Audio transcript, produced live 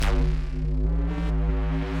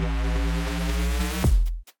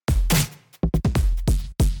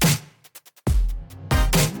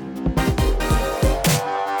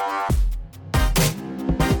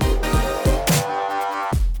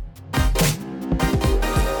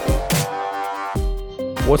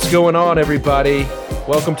What's going on, everybody?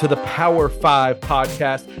 Welcome to the Power 5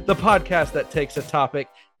 podcast, the podcast that takes a topic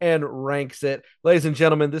and ranks it. Ladies and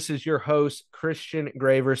gentlemen, this is your host, Christian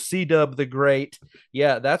Graver, C-Dub the Great.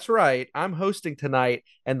 Yeah, that's right. I'm hosting tonight,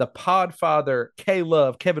 and the podfather,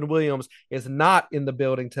 K-Love, Kevin Williams, is not in the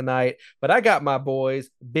building tonight, but I got my boys,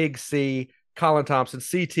 Big C, Colin Thompson,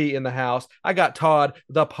 CT in the house. I got Todd,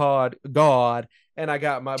 the Pod God, and I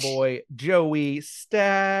got my boy, Joey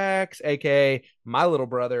Staxx, a.k.a. my little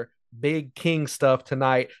brother, Big King Stuff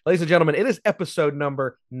tonight. Ladies and gentlemen, it is episode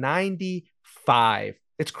number 95.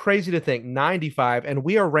 It's crazy to think 95, and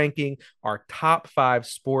we are ranking our top 5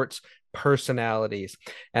 sports personalities.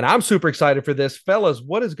 And I'm super excited for this. Fellas,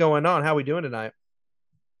 what is going on? How are we doing tonight?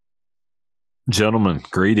 Gentlemen,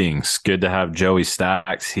 greetings. Good to have Joey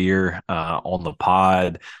Staxx here on the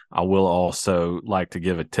pod. I will also like to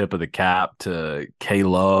give a tip of the cap to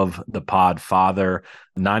K-Love, the pod father.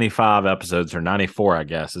 95 episodes, or 94, I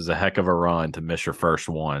guess, is a heck of a run to miss your first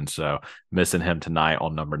one. So missing him tonight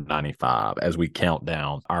on number 95 as we count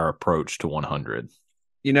down our approach to 100.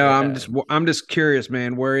 You know, yeah. I'm just curious,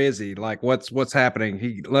 man. Where is he? Like, what's happening?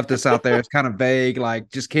 He left us out there. It's kind of vague.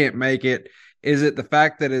 Like, just can't make it. Is it the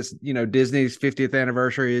fact that it's, Disney's 50th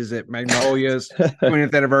anniversary? Is it Magnolia's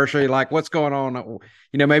 20th anniversary? Like, what's going on?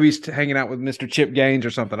 Maybe he's hanging out with Mr. Chip Gaines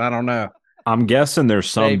or something. I don't know. I'm guessing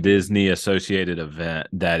there's some Disney associated event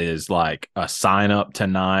that is like a sign up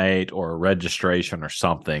tonight or a registration or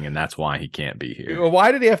something, and that's why he can't be here. Well,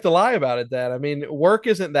 why did he have to lie about it then? I mean, work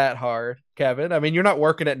isn't that hard, Kevin. I mean, you're not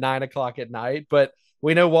working at 9:00 at night, but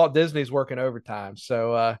we know Walt Disney's working overtime.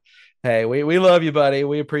 So, hey, we love you, buddy.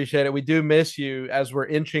 We appreciate it. We do miss you as we're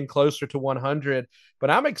inching closer to 100. But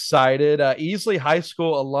I'm excited. Easley High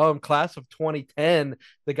School alum, class of 2010,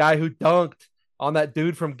 the guy who dunked on that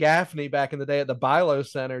dude from Gaffney back in the day at the Bilo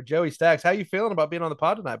Center, Joey Staxx. How you feeling about being on the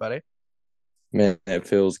pod tonight, buddy? Man, it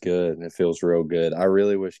feels good. It feels real good. I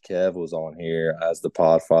really wish Kev was on here as the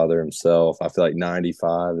podfather himself. I feel like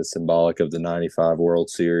 95 is symbolic of the 95 World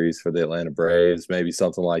Series for the Atlanta Braves, maybe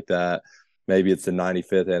something like that. Maybe it's the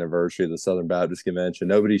 95th anniversary of the Southern Baptist Convention.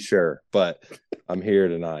 Nobody's sure, but I'm here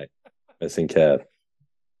tonight missing Kev.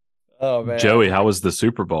 Oh, man. Joey, how was the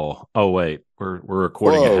Super Bowl? Oh, wait, we're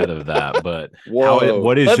recording ahead of that, but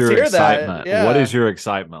what is your excitement? Yeah. What is your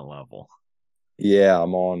excitement level? Yeah,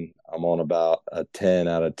 I'm on about a 10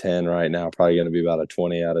 out of 10 right now. Probably going to be about a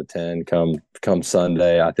 20 out of 10 come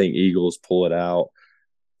Sunday. I think Eagles pull it out.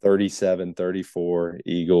 37-34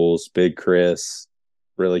 Eagles. Big Chris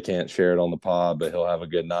really can't share it on the pod, but he'll have a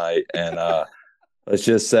good night. And let's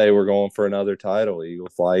just say we're going for another title.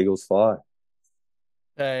 Eagles fly, Eagles fly.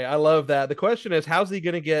 Hey, I love that. The question is, how's he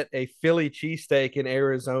going to get a Philly cheesesteak in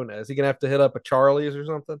Arizona? Is he going to have to hit up a Charlie's or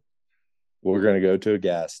something? We're going to go to a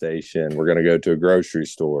gas station. We're going to go to a grocery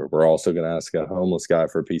store. We're also going to ask a homeless guy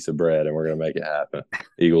for a piece of bread, and we're going to make it happen.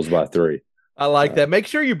 Eagles by 3. I like that. Make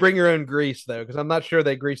sure you bring your own grease, though, because I'm not sure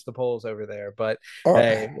they grease the poles over there. But,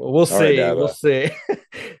 hey, we'll see. We'll see.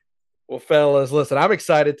 Well, fellas, listen, I'm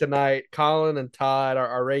excited tonight. Colin and Todd are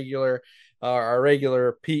our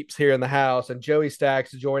regular peeps here in the house, and Joey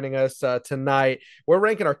Staxx is joining us tonight. We're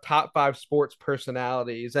ranking our top 5 sports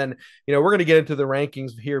personalities, and we're going to get into the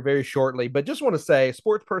rankings here very shortly, but just want to say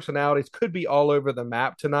sports personalities could be all over the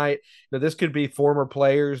map tonight. This could be former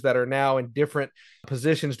players that are now in different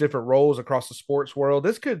positions, different roles across the sports world.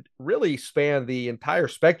 This could really span the entire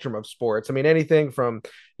spectrum of sports. I mean, anything from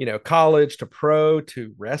college to pro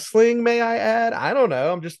to wrestling, may I add? I don't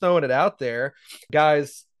know. I'm just throwing it out there.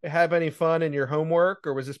 Guys, have any fun in your homework,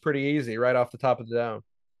 or was this pretty easy right off the top of the dome?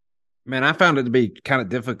 Man, I found it to be kind of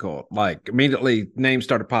difficult. Like, immediately names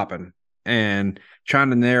started popping, and trying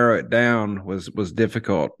to narrow it down was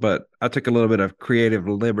difficult, but I took a little bit of creative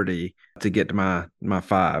liberty to get to my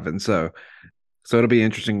 5. And so it'll be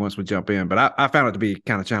interesting once we jump in, but I found it to be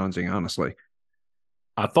kind of challenging, honestly.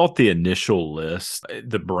 I thought the initial list,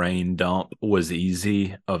 the brain dump, was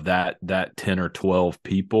easy of that 10 or 12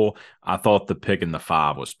 people. I thought the pick in the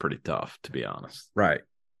 5 was pretty tough, to be honest. Right.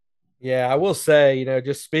 Yeah, I will say,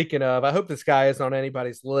 just speaking of, I hope this guy isn't on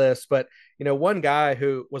anybody's list, but, one guy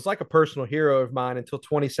who was like a personal hero of mine until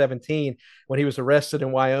 2017 when he was arrested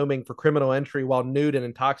in Wyoming for criminal entry while nude and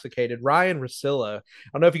intoxicated, Ryan Russillo. I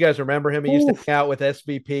don't know if you guys remember him. He used to hang out with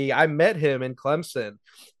SVP. I met him in Clemson,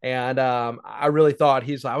 and I really thought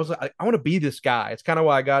I want to be this guy. It's kind of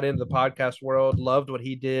why I got into the podcast world, loved what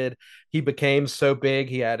he did. He became so big.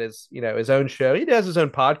 He had his own show. He has his own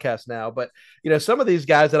podcast now, but some of these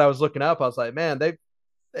guys that I was looking up, I was like, man,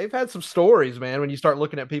 they've had some stories, man, when you start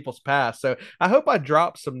looking at people's past. So I hope I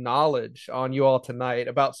drop some knowledge on you all tonight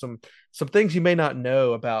about some things you may not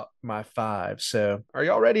know about my five. So are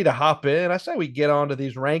y'all ready to hop in? I say we get on to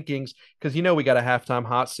these rankings because we got a halftime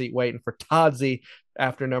hot seat waiting for Todsy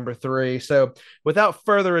after number 3. So without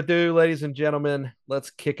further ado, ladies and gentlemen, let's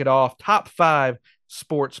kick it off. Top 5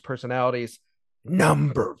 sports personalities.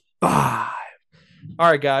 Number 5. All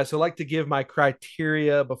right, guys. So I'd like to give my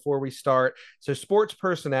criteria before we start. So sports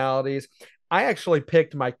personalities, I actually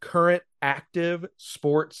picked my current active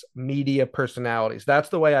sports media personalities. That's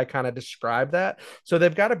the way I kind of describe that. So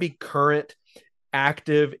they've got to be current,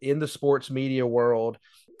 active in the sports media world.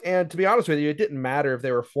 And to be honest with you, it didn't matter if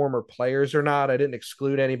they were former players or not. I didn't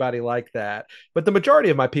exclude anybody like that. But the majority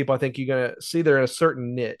of my people, I think you're going to see they're in a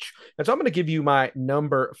certain niche. And so I'm going to give you my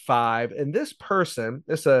number 5. And this person,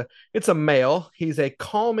 it's a male. He's a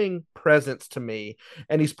calming presence to me.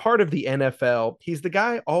 And he's part of the NFL. He's the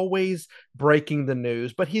guy always breaking the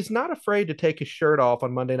news, but he's not afraid to take his shirt off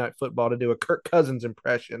on Monday Night Football to do a Kirk Cousins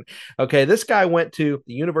impression. Okay, this guy went to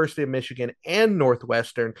the University of Michigan and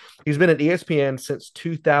Northwestern. He's been at ESPN since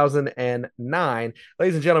 2009.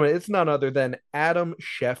 Ladies and gentlemen, it's none other than Adam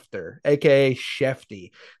Schefter, aka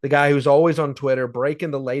Shefty, the guy who's always on Twitter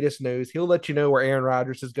breaking the latest news. He'll let you know where Aaron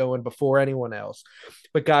Rodgers is going before anyone else.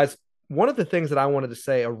 But guys, one of the things that I wanted to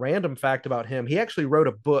say, a random fact about him, he actually wrote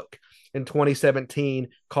a book in 2017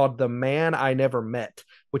 called The Man I Never Met,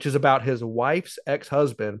 which is about his wife's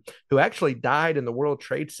ex-husband who actually died in the World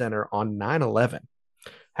Trade Center on 9/11.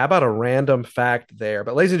 How about a random fact there?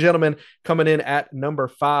 But ladies and gentlemen, coming in at number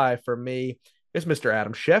 5 for me is Mr.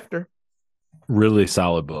 Adam Schefter. Really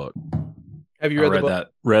solid book. Have you read the book?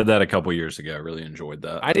 Read that a couple years ago. Really enjoyed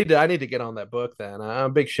that. I need to get on that book then. I'm a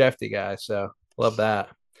big Shefty guy, so love that.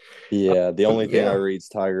 Yeah, the only thing I read is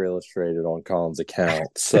Tiger Illustrated on Colin's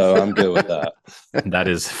account, so I'm good with that. That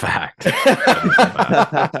is fact.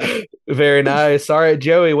 Very nice. All right,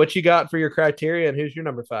 Joey, what you got for your criteria, and who's your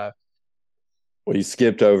number 5? Well, you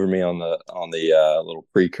skipped over me on the little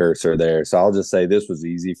precursor there, so I'll just say this was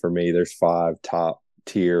easy for me. There's 5 top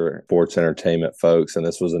tier sports entertainment folks, and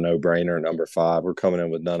this was a no-brainer. Number 5, we're coming in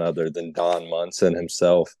with none other than Don Munson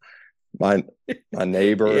himself. My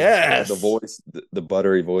neighbor, yes. the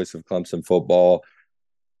buttery voice of Clemson football,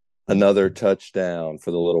 another touchdown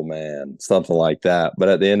for the little man, something like that. But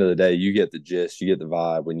at the end of the day, you get the gist, you get the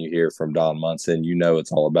vibe when you hear from Don Munson. You know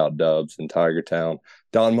it's all about Dubs and Tiger Town.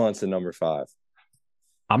 Don Munson, number 5.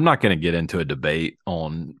 I'm not going to get into a debate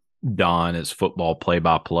on Don as football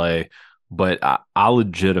play-by-play, but I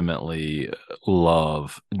legitimately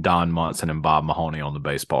love Don Munson and Bob Mahoney on the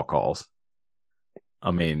baseball calls. I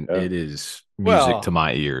mean, It is music to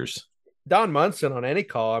my ears. Don Munson on any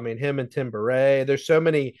call. I mean, him and Tim Beret. There's so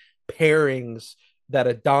many pairings that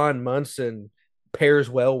a Don Munson pairs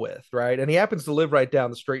well with, right? And he happens to live right down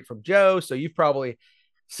the street from Joe, so you've probably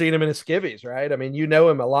seen him in his skivvies, right? I mean, you know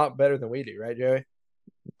him a lot better than we do, right, Joey?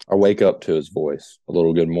 I wake up to his voice. A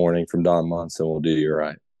little good morning from Don Munson will do you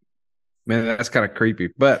right. Man, that's kind of creepy,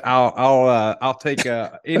 but I'll take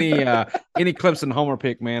any Clemson homer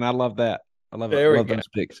pick, man. I love that. I love it. I love those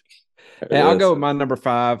picks. And I'll go with my number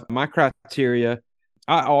 5. My criteria,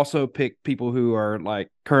 I also picked people who are like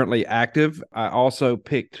currently active. I also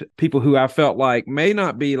picked people who I felt like may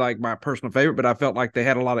not be like my personal favorite, but I felt like they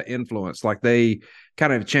had a lot of influence, like they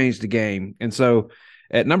kind of changed the game. And so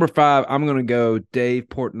at number 5, I'm going to go Dave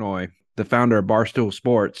Portnoy, the founder of Barstool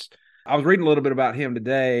Sports. I was reading a little bit about him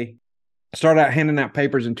today. Started out handing out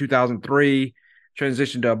papers in 2003,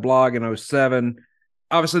 transitioned to a blog in 2007.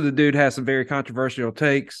 Obviously, the dude has some very controversial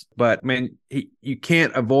takes, but man, you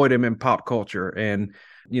can't avoid him in pop culture, and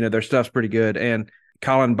their stuff's pretty good. And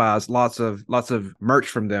Colin buys lots of merch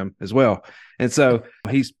from them as well, and so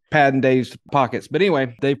he's padding Dave's pockets. But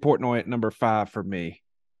anyway, Dave Portnoy at number 5 for me.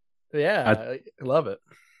 Yeah, I love it.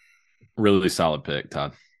 Really solid pick,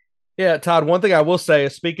 Todd. Yeah, Todd, one thing I will say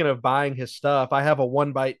is, speaking of buying his stuff, I have a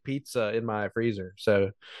 1-bite pizza in my freezer,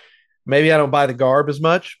 so. Maybe I don't buy the garb as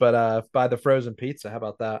much, but buy the frozen pizza. How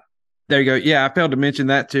about that? There you go. Yeah, I failed to mention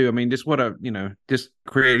that too. I mean, just just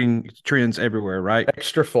creating trends everywhere, right?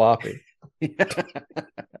 Extra floppy.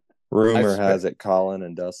 Rumor has it Colin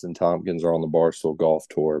and Dustin Tompkins are on the Barstool Golf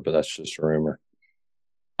Tour, but that's just a rumor.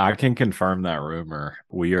 I can confirm that rumor.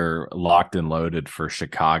 We are locked and loaded for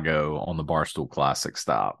Chicago on the Barstool Classic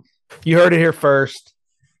stop. You heard it here first.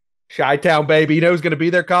 Chi-Town, baby. You know who's going to be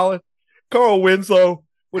there, Colin? Carl Winslow.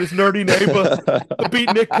 With his nerdy neighbor, the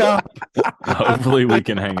beatnik cop. Hopefully we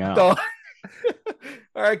can hang out. All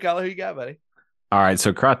right, Colin, who you got, buddy? All right,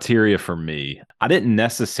 so criteria for me. I didn't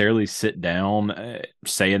necessarily sit down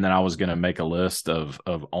saying that I was going to make a list of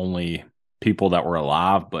only people that were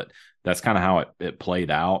alive, but that's kind of how it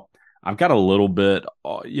played out. I've got a little bit,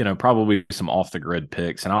 probably some off the grid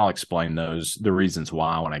picks, and I'll explain the reasons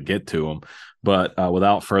why when I get to them. But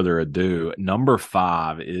without further ado, number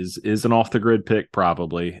 5 is an off the grid pick.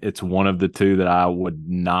 Probably it's one of the two that I would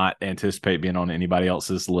not anticipate being on anybody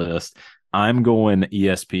else's list. I'm going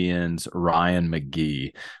ESPN's Ryan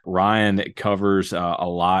McGee. Ryan covers a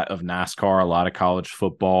lot of NASCAR, a lot of college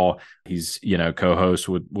football. He's co-host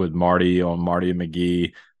with Marty on Marty and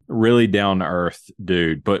McGee. Really down to earth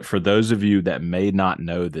dude. But for those of you that may not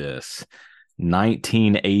know this,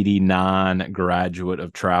 1989 graduate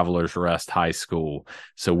of Travelers Rest High School.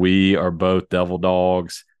 So we are both Devil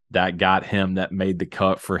Dogs. That got him, that made the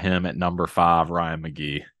cut for him at number 5, Ryan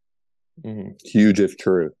McGee. Huge if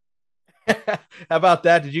true. How about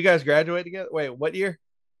that? Did you guys graduate together? Wait, what year?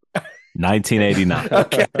 1989.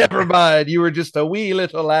 Okay, never mind. You were just a wee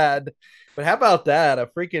little lad. But how about that? A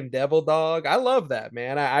freaking devil dog. I love that,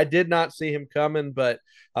 man. I did not see him coming, but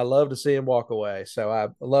I love to see him walk away. So I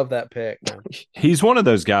love that pick, man. He's one of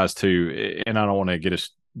those guys too, and I don't want to get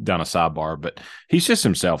us down a sidebar, but he's just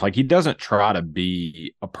himself. Like, he doesn't try to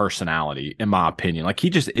be a personality, in my opinion. Like, he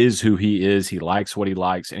just is who he is. He likes what he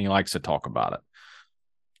likes, and he likes to talk about it.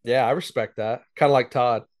 Yeah, I respect that. Kind of like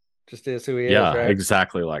Todd. Just is who he is, Yeah, right?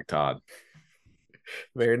 exactly like Todd.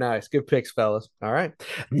 Very nice. Good picks, fellas. All right.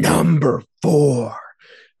 Number 4. All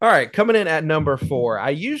right. Coming in at number 4.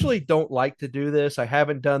 I usually don't like to do this. I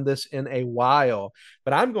haven't done this in a while,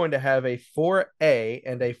 but I'm going to have a 4A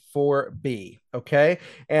and a 4B. Okay.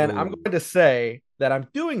 And I'm going to say that I'm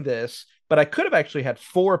doing this, but I could have actually had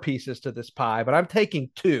 4 pieces to this pie, but I'm taking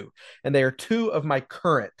 2, and they are 2 of my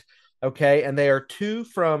current. Okay. And they are 2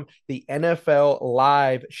 from the NFL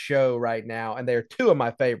live show right now. And they are 2 of my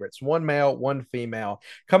favorites, one male, one female.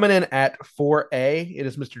 Coming in at 4A, it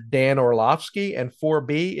is Mr. Dan Orlovsky. And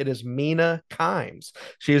 4B, it is Mina Kimes.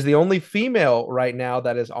 She is the only female right now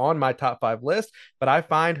that is on my top 5 list. But I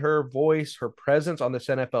find her voice, her presence on this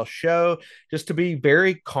NFL show just to be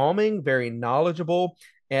very calming, very knowledgeable.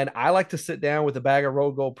 And I like to sit down with a bag of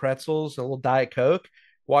rolled gold pretzels, a little Diet Coke,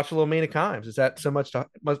 watch a little Mina Kimes. Is that so much to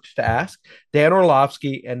ask? Dan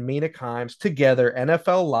Orlovsky and Mina Kimes together,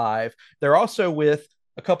 NFL Live. They're also with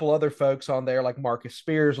a couple other folks on there like Marcus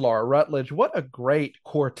Spears, Laura Rutledge. What a great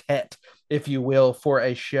quartet, if you will, for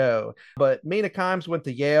a show. But Mina Kimes went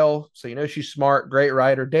to Yale, so she's smart, great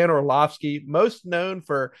writer. Dan Orlovsky, most known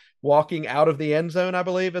for walking out of the end zone, I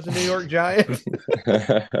believe, as a New York Giant.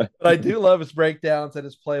 But I do love his breakdowns and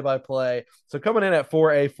his play-by-play. So coming in at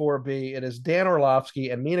 4A, 4B, it is Dan Orlovsky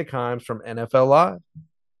and Mina Kimes from NFL Live.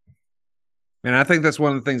 And I think that's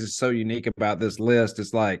one of the things that's so unique about this list.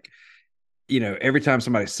 Is like, every time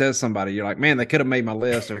somebody says somebody, you're like, man, they could have made my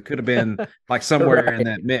list, or it could have been like somewhere in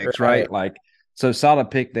that mix, right? Like, so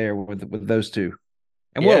solid pick there with those 2.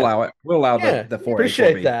 And we'll allow it. We'll allow the 4A.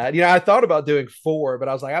 Appreciate 4B. that. I thought about doing 4, but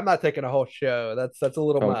I was like, I'm not taking a whole show. That's a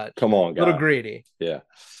little much. Come on, guys. A little greedy. Yeah.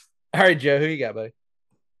 All right, Joe, who you got, buddy?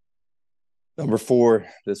 Number 4,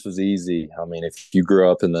 this was easy. I mean, if you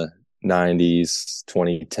grew up in the 90s,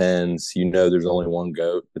 2010s, there's only one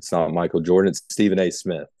GOAT. It's not Michael Jordan. It's Stephen A.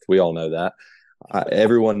 Smith. We all know that.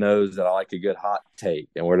 Everyone knows that I like a good hot take.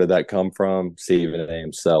 And where did that come from? Stephen A.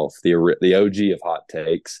 himself, the OG of hot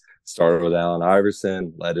takes. Started with Allen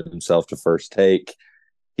Iverson, led himself to First Take.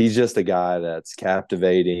 He's just a guy that's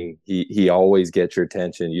captivating. He always gets your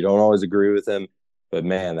attention. You don't always agree with him, but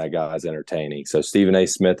man, that guy's entertaining. So Stephen A.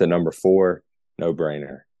 Smith at number 4, no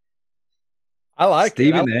brainer. I like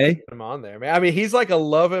Stephen A. Put him on there, man. I mean, he's like a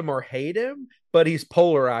love him or hate him, but he's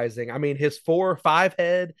polarizing. I mean, his 4 or 5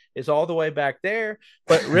 head is all the way back there,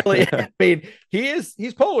 but really, I mean, he's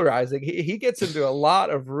polarizing. He gets into a lot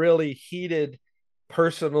of really heated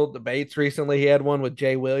personal debates recently. He had one with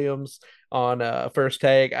Jay Williams on First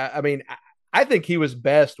Take. I mean, I think he was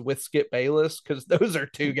best with Skip Bayless, because those are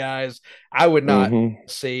 2 guys I would not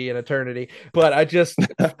see in eternity. But I just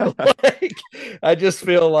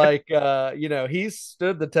feel like he's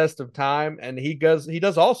stood the test of time, and he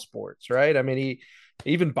does all sports, right? I mean, he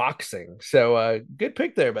even boxing. So good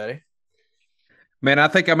pick there, buddy. Man, I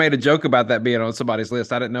think I made a joke about that being on somebody's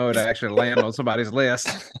list. I didn't know it would actually land on somebody's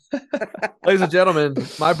list. Ladies and gentlemen,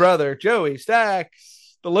 my brother Joey Staxx,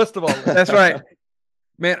 the list of all. That's right.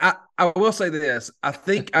 Man, I will say this. I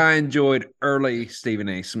think I enjoyed early Stephen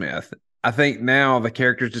A. Smith. I think now the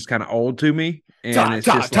character's just kind of old to me. And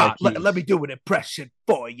Todd, let me do an impression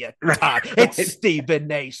for you, Todd. It's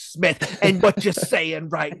Stephen A. Smith, and what you're saying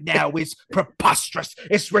right now is preposterous.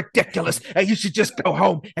 It's ridiculous, and you should just go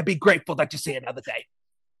home and be grateful that you see another day.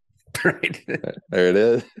 Right. There it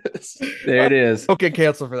is. There it is. Okay,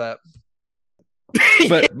 cancel for that.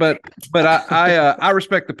 I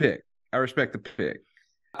respect the pick. I respect the pick.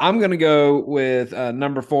 I'm going to go with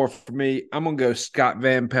number 4 for me. I'm going to go Scott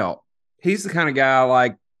Van Pelt. He's the kind of guy I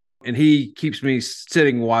like, and he keeps me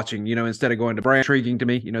sitting watching, instead of going to brand intriguing to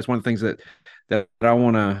me. It's one of the things that I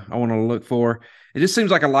want to look for. It just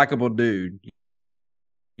seems like a likable dude,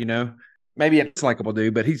 maybe it's likable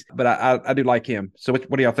dude, but I do like him. So what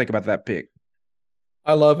do y'all think about that pick?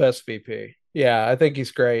 I love SVP. Yeah, I think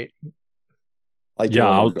he's great. Like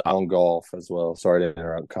on golf as well. Sorry to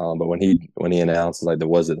interrupt, Colin, but when he announced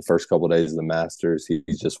the first couple of days of the Masters,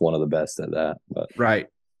 he's just one of the best at that. But right,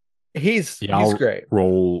 he's great.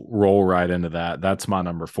 Roll right into that. That's my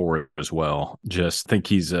number 4 as well. Just think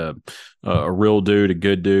he's a real dude, a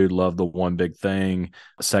good dude. Love the One Big Thing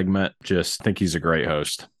segment. Just think he's a great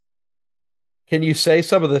host. Can you say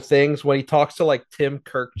some of the things when he talks to like Tim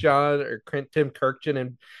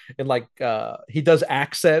Kirkchin and like he does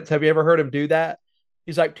accents? Have you ever heard him do that?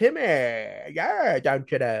 He's like, Timmy, yeah,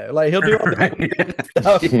 don't you know? Like he'll do all that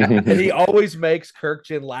stuff, and he always makes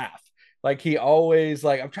Kirkchin laugh. Like he always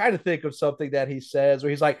I'm trying to think of something that he says where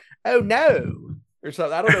he's like, oh no, or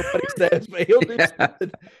something. I don't know what he says, but he'll do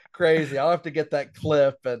something crazy. I'll have to get that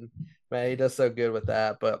clip, and man, he does so good with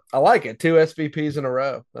that. But I like it. 2 SVPs in a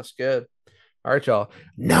row. That's good. All right, y'all.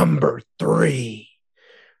 Number 3.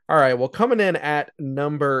 All right. Well, coming in at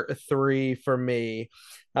number 3 for me,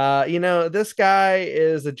 this guy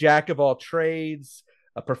is a jack of all trades,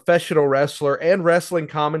 a professional wrestler and wrestling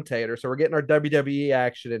commentator. So we're getting our WWE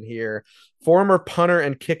action in here. Former punter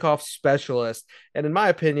and kickoff specialist. And in my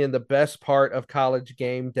opinion, the best part of College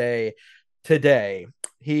Game Day today.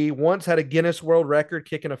 He once had a Guinness World Record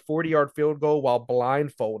kicking a 40-yard field goal while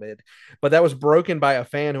blindfolded, but that was broken by a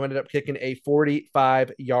fan who ended up kicking a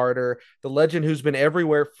 45-yarder. The legend who's been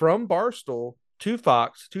everywhere from Barstool to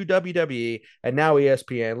Fox to WWE and now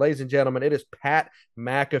ESPN. Ladies and gentlemen, it is Pat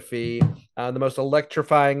McAfee, the most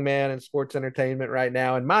electrifying man in sports entertainment right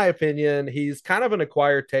now. In my opinion, he's kind of an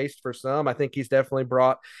acquired taste for some. I think he's definitely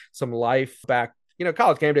brought some life back.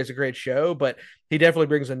 College Game Day is a great show, but he definitely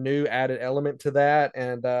brings a new added element to that.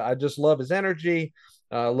 And I just love his energy,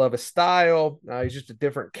 love his style. He's just a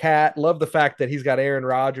different cat. Love the fact that he's got Aaron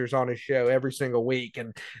Rodgers on his show every single week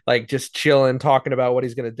and just chilling, talking about what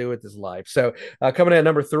he's going to do with his life. So coming in at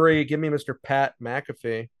number 3, give me Mr. Pat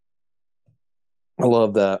McAfee. I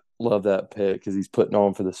love that pick because he's putting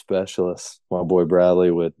on for the specialists. My boy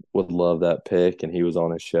Bradley would love that pick, and he was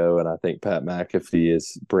on his show. And I think Pat McAfee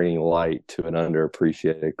is bringing light to an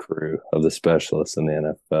underappreciated crew of the specialists in the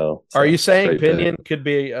NFL. So, are you saying Pinion could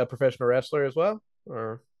be a professional wrestler as well?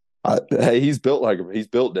 Or hey, he's built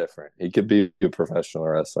different. He could be a professional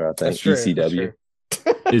wrestler. I think ECW.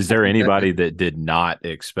 Is there anybody that did not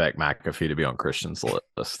expect McAfee to be on Christian's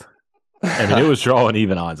list? I mean, it was drawing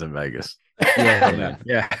even odds in Vegas.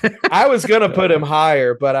 Yeah. I was gonna put him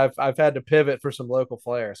higher, but I've had to pivot for some local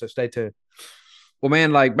flair. So stay tuned. Well,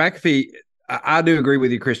 man, like McAfee, I do agree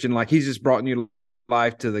with you, Christian. Like he's just brought new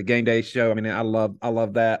life to the Game Day show. I mean, I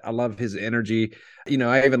love that. I love his energy.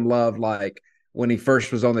 I even love like when he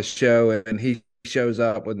first was on the show and he shows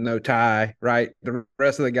up with no tie. Right, the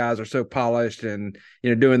rest of the guys are so polished and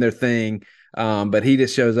doing their thing. But he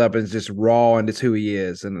just shows up and is just raw and it's who he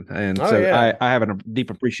is. And I have a deep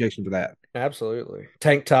appreciation for that. Absolutely.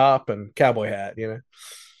 Tank top and cowboy hat,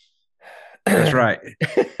 That's right.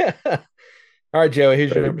 All right, Joey,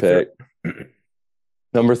 here's your number pick.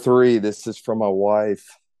 Number 3, this is from my wife,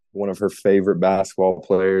 one of her favorite basketball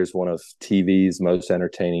players, one of TV's most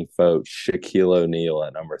entertaining folks, Shaquille O'Neal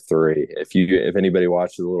at number 3. If anybody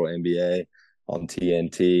watches a little NBA on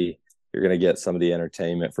TNT, you're going to get some of the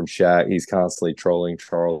entertainment from Shaq. He's constantly trolling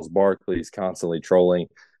Charles Barkley. He's constantly trolling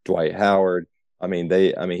Dwight Howard.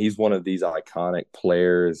 He's one of these iconic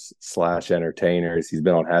players / entertainers. He's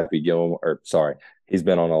been on he's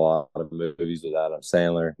been on a lot of movies with Adam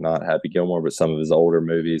Sandler, not Happy Gilmore, but some of his older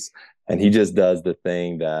movies. And he just does the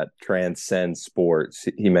thing that transcends sports.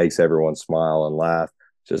 He makes everyone smile and laugh.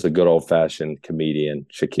 Just a good old-fashioned comedian,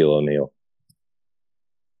 Shaquille O'Neal.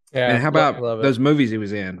 Yeah. And how about those movies he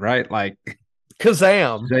was in, right? Like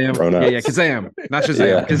Kazam. Kazam. Not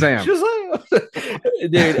Shazam. Kazam.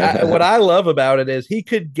 Dude, what I love about it is he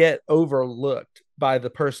could get overlooked by the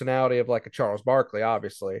personality of like a Charles Barkley,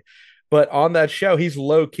 obviously. But on that show, he's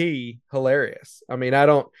low-key hilarious. I mean, I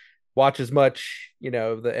don't watch as much, the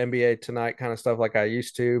NBA Tonight kind of stuff like I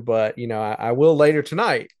used to, but, I will later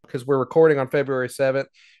tonight because we're recording on February 7th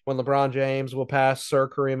when LeBron James will pass Sir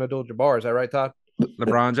Kareem Abdul-Jabbar. Is that right, Todd?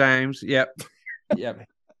 LeBron James. Yep.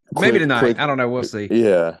 Maybe tonight. I don't know. We'll see.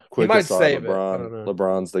 Yeah, He might aside, save it. I don't know.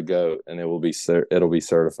 LeBron's the GOAT, and it'll be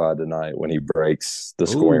certified tonight when he breaks the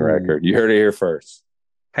scoring record. You heard it here first.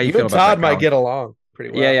 How you feel and about Todd that, might Colin? get along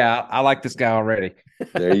pretty well. Yeah. I like this guy already.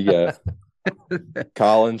 There you go.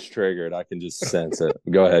 Colin's triggered. I can just sense it.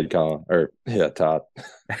 Go ahead, Colin. Todd.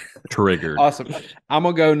 Triggered. Awesome. I'm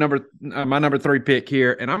gonna go my number 3 pick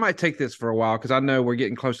here, and I might take this for a while because I know we're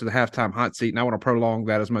getting close to the halftime hot seat, and I want to prolong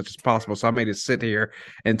that as much as possible. So I may just sit here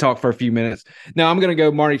and talk for a few minutes. Now I'm gonna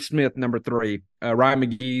go Marty Smith, number 3, Ryan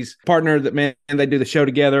McGee's partner. That man, they do the show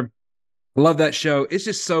together. Love that show. It's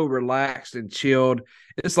just so relaxed and chilled.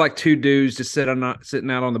 It's like two dudes just sitting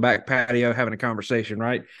out on the back patio having a conversation,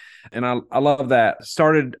 right? And I love that.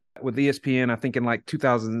 Started with ESPN, I think in like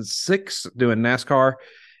 2006, doing NASCAR.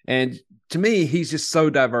 And to me, he's just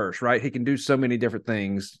so diverse, right? He can do so many different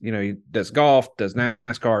things. You know, he does golf, does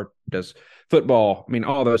NASCAR, does football. I mean,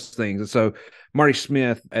 all those things. And so Marty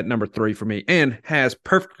Smith at number 3 for me, and has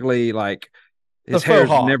perfectly like his hair's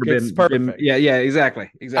never been yeah,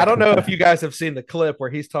 exactly. I don't know if you guys have seen the clip where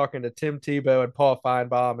he's talking to Tim Tebow and Paul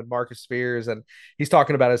Feinbaum and Marcus Spears, and he's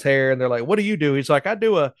talking about his hair, and they're like, "What do you do?" He's like, "I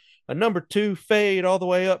do a number 2 fade all the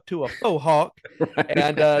way up to a faux hawk." Right.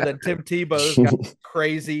 And then Tim Tebow's got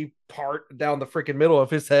crazy part down the freaking middle of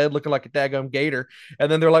his head looking like a daggum gator. And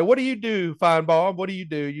then they're like, "What do you do, Feinbaum? What do you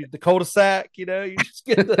do? You the cul-de-sac, you just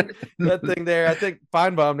get that thing there." I think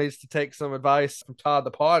Feinbaum needs to take some advice from Todd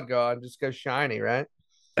the Pod God and just go shiny, right?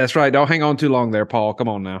 That's right. Don't hang on too long there, Paul. Come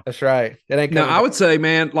on now. That's right. It ain't now, I would say,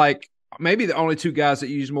 man, like maybe the only 2 guys that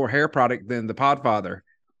use more hair product than the Podfather,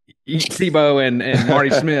 Tebow and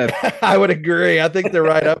Marty Smith. I would agree. I think they're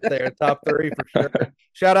right up there, top 3 for sure.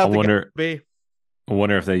 Shout out to B. I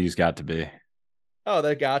wonder if they use Got to Be. Oh,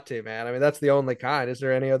 they got to, man. I mean, that's the only kind. Is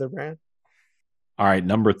there any other brand? All right,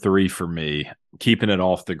 number 3 for me. Keeping it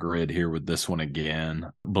off the grid here with this one again.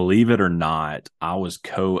 Believe it or not, I was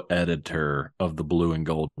co-editor of the Blue and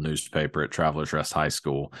Gold newspaper at Travelers Rest High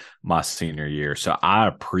School my senior year. So I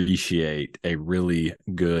appreciate a really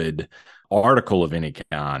good article of any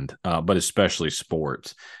kind, but especially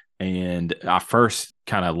sports. And I first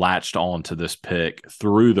kind of latched on to this pick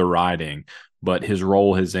through the writing, but his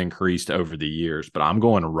role has increased over the years. But I'm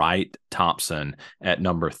going Wright Thompson at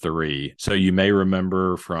number 3. So you may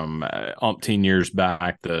remember from umpteen years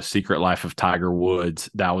back, The Secret Life of Tiger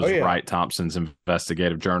Woods. That was Wright Thompson's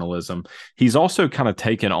investigative journalism. He's also kind of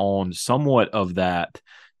taken on somewhat of that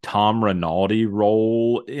Tom Rinaldi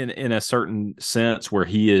role in a certain sense, where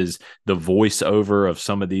he is the voiceover of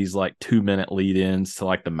some of these like 2-minute lead-ins to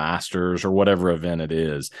like the Masters or whatever event it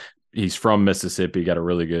is. He's from Mississippi, got a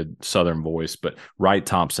really good Southern voice, but Wright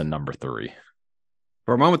Thompson, number 3.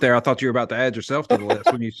 For a moment there, I thought you were about to add yourself to the list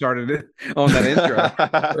when you started it on that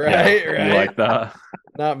intro. Right. You like that?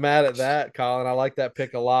 Not mad at that, Colin. I like that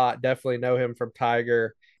pick a lot. Definitely know him from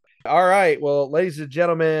Tiger. All right. Well, ladies and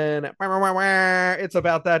gentlemen, it's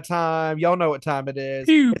about that time. Y'all know what time it is.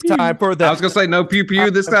 Pew, it's time for the... I was going to say no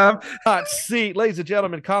pew-pew this time. Hot seat. Ladies and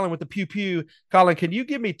gentlemen, Colin with the pew-pew. Colin, can you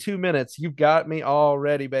give me 2 minutes? You've got me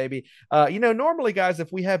already, baby. Normally, guys,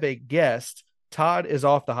 if we have a guest, Todd is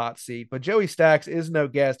off the hot seat, but Joey Staxx is no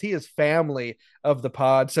guest. He is family of the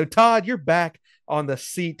pod. So, Todd, you're back on the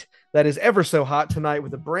seat that is ever so hot tonight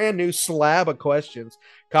with a brand new slab of questions.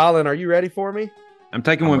 Colin, are you ready for me? I'm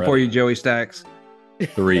taking one for you, Joey Staxx.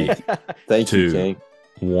 3, Thank 2, you, King.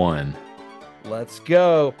 1. Let's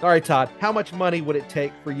go. All right, Todd, how much money would it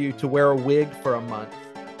take for you to wear a wig for a month?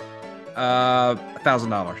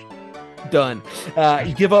 $1,000. Done.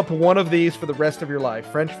 You give up one of these for the rest of your life.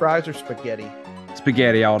 French fries or spaghetti?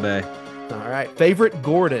 Spaghetti all day. All right. Favorite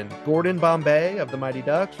Gordon? Gordon Bombay of the Mighty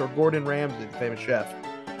Ducks or Gordon Ramsay, the famous chef?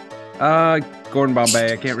 Gordon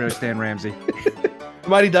Bombay. I can't really stand Ramsay. The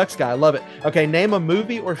Mighty Ducks guy. I love it. Okay. Name a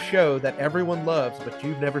movie or show that everyone loves, but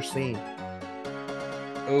you've never seen.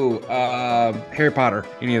 Oh, Harry Potter.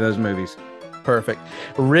 Any of those movies. Perfect.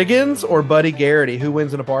 Riggins or Buddy Garrity? Who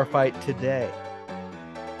wins in a bar fight today?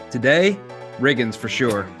 Today, Riggins for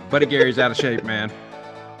sure. Buddy Gary's out of shape, man.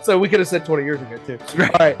 So we could have said 20 years ago, too. All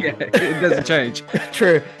right. Yeah, it doesn't change.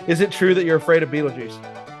 True. Is it true that you're afraid of Beetlejuice?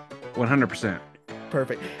 100%.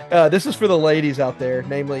 Perfect. This is for the ladies out there,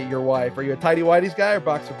 namely your wife. Are you a tighty whities guy or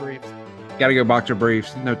boxer briefs? Got to go boxer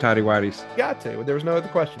briefs. No tighty whities. Got to. There was no other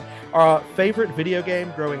question. Favorite video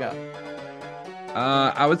game growing up?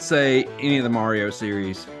 I would say any of the Mario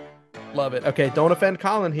series. Love it. Okay, don't offend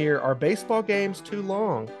Colin here. Are baseball games too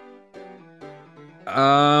long?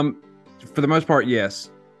 For the most part, yes.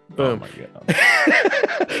 Boom. Oh my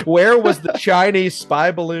God. Where was the Chinese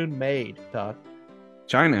spy balloon made, Todd?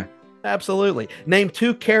 China. Absolutely. Name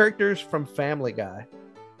 2 characters from Family Guy.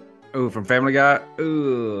 Oh, from Family Guy.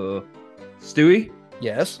 Ooh, Stewie.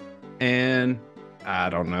 Yes. And I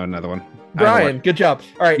don't know another one. Brian, good job.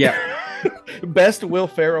 All right. Yeah. Best Will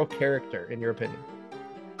Ferrell character, in your opinion?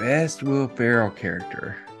 Best Will Ferrell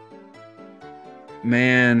character.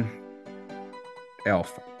 Man,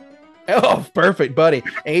 Elf. Oh, perfect, buddy.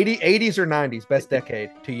 80s or 90s? Best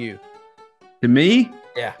decade to you? To me?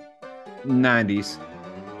 Yeah. 90s.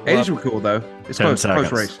 80s were cool, though. It's close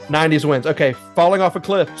race. 90s wins. Okay, falling off a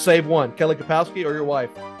cliff, save one. Kelly Kapowski or your wife?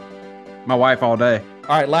 My wife all day.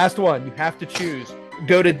 All right, last one. You have to choose.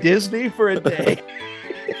 Go to Disney for a day.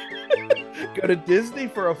 Go to Disney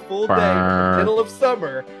for a full day in the middle of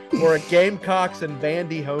summer, or a Gamecocks and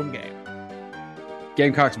Vandy home game.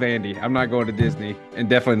 Gamecocks Vandy. I'm not going to Disney, and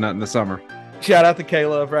definitely not in the summer. Shout out to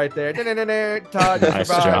Caleb right there. Todd, nice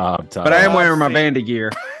job, Todd. But I am wearing my Vandy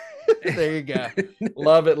gear. There you go.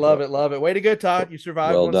 Love it, love it, love it. Way to go, Todd. You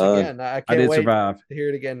survived once again. I can't wait survive. to hear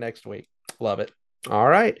it again next week. Love it. All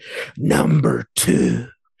right. Number 2.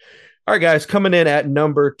 All right, guys, coming in at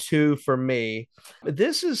number 2 for me.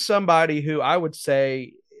 This is somebody who I would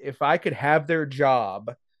say, if I could have their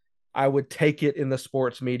job, I would take it in the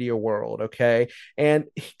sports media world. Okay. And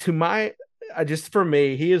for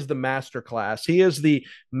me, he is the master class. He is the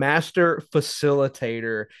master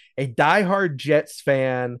facilitator, a diehard Jets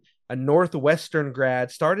fan, a Northwestern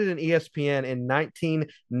grad, started in ESPN in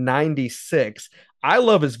 1996. I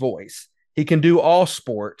love his voice. He can do all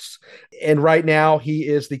sports. And right now he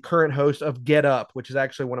is the current host of Get Up, which is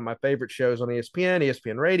actually one of my favorite shows on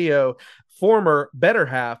ESPN Radio, former better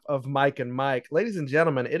half of Mike and Mike. Ladies and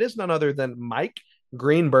gentlemen, it is none other than Mike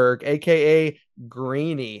Greenberg, a.k.a.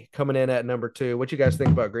 Greeny, coming in at number 2. What you guys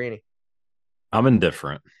think about Greeny? I'm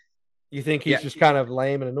indifferent. You think he's just kind of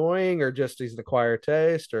lame and annoying, or just he's an acquired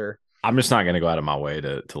taste? Or I'm just not going to go out of my way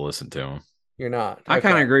to listen to him. You're not? Okay. I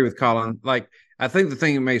kind of agree with Colin. Like, I think the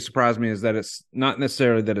thing that may surprise me is that it's not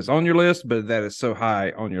necessarily that it's on your list, but that it's so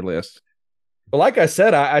high on your list. But like I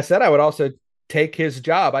said, I said I would also take his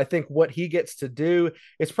job. I think what he gets to do,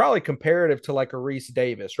 it's probably comparative to like a Reese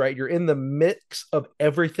Davis, right? You're in the mix of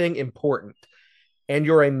everything important, and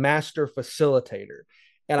you're a master facilitator.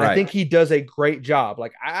 And I think he does a great job.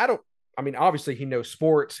 Like, obviously he knows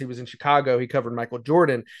sports. He was in Chicago. He covered Michael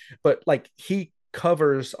Jordan, but like he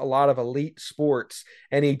covers a lot of elite sports,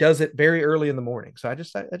 and he does it very early in the morning. So I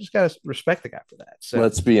just got to respect the guy for that. So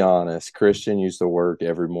let's be honest. Christian used to work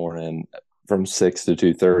every morning from 6 to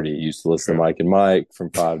 2:30. He used to listen to Mike and Mike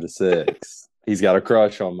from 5 to 6. He's got a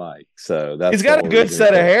crush on Mike. So he's got a good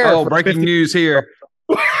set of hair. Oh, breaking news here.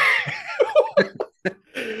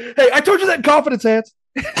 Hey, I told you that in confidence, Hans.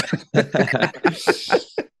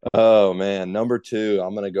 Oh, man. Number 2.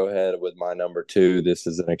 I'm going to go ahead with my number 2. This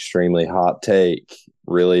is an extremely hot take.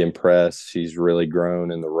 Really impressed. She's really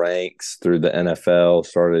grown in the ranks through the NFL,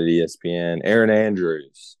 started at ESPN. Erin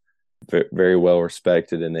Andrews, very well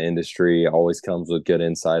respected in the industry, always comes with good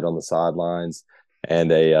insight on the sidelines, and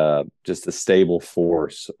just a stable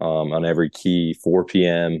force on every key 4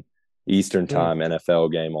 p.m. Eastern time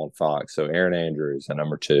NFL game on Fox. So Erin Andrews at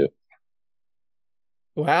number 2.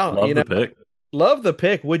 Wow. Love the pick. Love the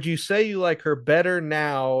pick. Would you say you like her better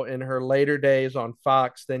now in her later days on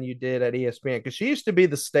Fox than you did at ESPN? Because she used to be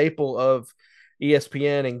the staple of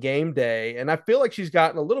ESPN and Game Day, and I feel like she's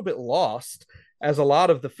gotten a little bit lost, as a lot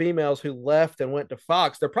of the females who left and went to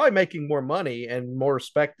Fox, they're probably making more money and more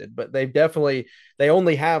respected, but they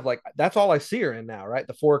only have that's all I see her in now, right?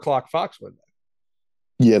 The 4:00 Fox window.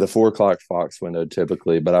 Yeah, the 4:00 Fox window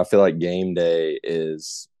typically, but I feel like Game Day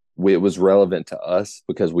it was relevant to us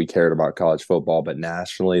because we cared about college football, but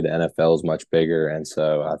nationally the NFL is much bigger, and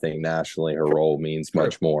so I think nationally her role means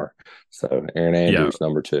much more. So Erin Andrews,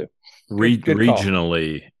 number 2. Good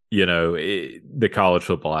regionally, the college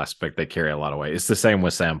football aspect, they carry a lot of weight. It's the same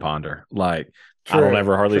with Sam Ponder. Like, I don't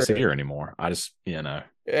ever hardly see her anymore. I just, Yeah,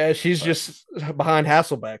 she's just behind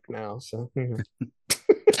Hasselbeck now. So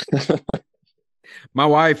my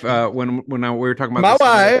wife, when we were talking about my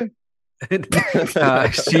wife.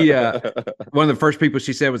 She one of the first people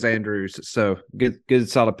she said was Andrews, so good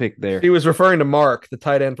solid pick there. He was referring to Mark, the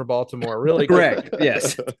tight end for Baltimore. Really correct.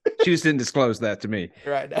 Yes, she just didn't disclose that to me.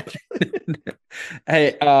 Right.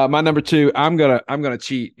 Hey, my number 2. I'm gonna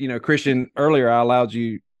cheat. Christian, earlier I allowed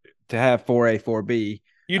you to have 4A 4B.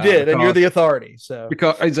 You did, and you're the authority. So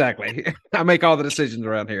exactly, I make all the decisions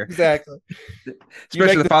around here. Exactly.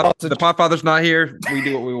 Especially the Podfather's not here. We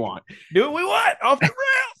do what we want. Do what we want off the rails.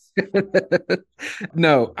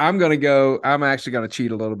 No, I'm actually going to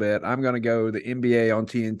cheat a little bit. I'm going to go the NBA on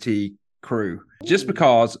TNT crew, just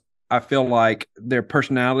because I feel like their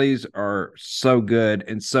personalities are so good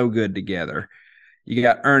and so good together. You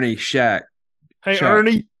got Ernie, Shaq. Hey, Shaq.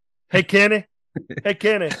 Ernie. Hey, Kenny. Hey,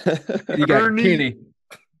 Kenny. You got Ernie. Kenny.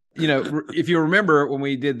 You know, if you remember when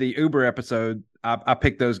we did the Uber episode, I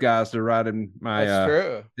picked those guys to ride in my That's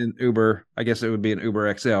true. in Uber. I guess it would be an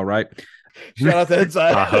Uber XL, right? Shout out to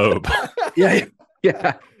Inside. I hope. Yeah,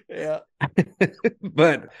 yeah. Yeah.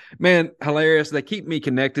 But man, hilarious. They keep me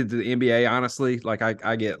connected to the NBA, honestly. Like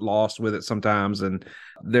I get lost with it sometimes. And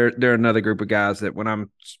they're another group of guys that when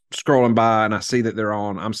I'm scrolling by and I see that they're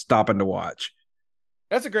on, I'm stopping to watch.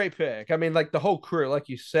 That's a great pick. I mean, like the whole crew, like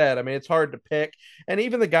you said, I mean, it's hard to pick. And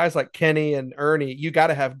even the guys like Kenny and Ernie, you got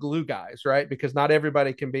to have glue guys, right? Because not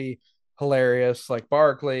everybody can be hilarious like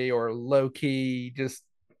Barkley or low key, just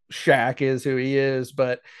Shaq is who he is.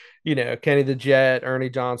 But, you know, Kenny the Jet, Ernie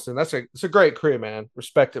Johnson, it's a great crew, man.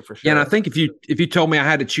 Respect it for sure. Yeah, and I think if you told me I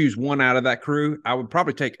had to choose one out of that crew, I would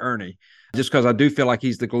probably take Ernie, just because I do feel like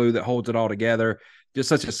he's the glue that holds it all together. Just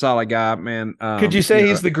such a solid guy, man. Could you say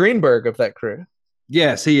he's the Greenberg of that crew?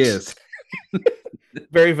 Yes, he is.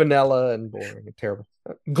 Very vanilla and boring and terrible.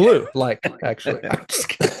 Glue, like, actually. I'm just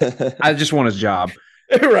kidding. I just want his job.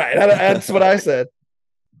 Right. That's what I said.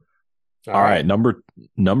 All right.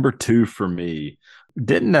 Number 2 for me.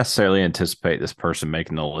 Didn't necessarily anticipate this person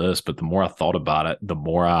making the list, but the more I thought about it, the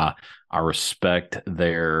more I respect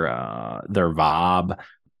their vibe.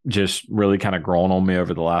 Just really kind of grown on me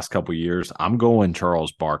over the last couple of years. I'm going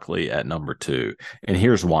Charles Barkley at number 2. And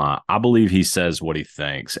here's why. I believe he says what he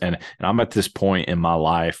thinks. And I'm at this point in my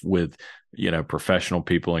life with, you know, professional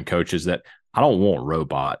people and coaches that I don't want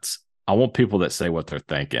robots. I want people that say what they're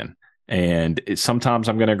thinking. And sometimes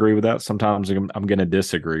I'm going to agree with that. Sometimes I'm going to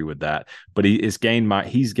disagree with that. But he's gained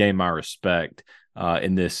my respect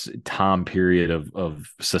in this time period of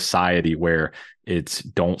society where it's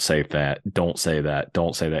don't say that, don't say that,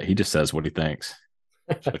 don't say that. He just says what he thinks.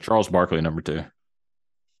 So Charles Barkley, number 2.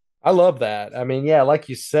 I love that. I mean, yeah, like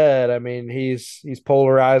you said, I mean, he's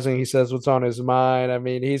polarizing. He says what's on his mind. I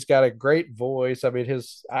mean, he's got a great voice. I mean,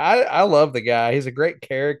 I love the guy. He's a great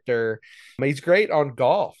character. I mean, he's great on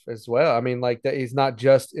golf as well. I mean, like that he's not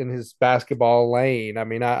just in his basketball lane. I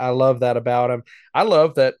mean, I love that about him. I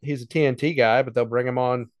love that he's a TNT guy, but they'll bring him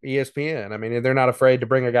on ESPN. I mean, they're not afraid to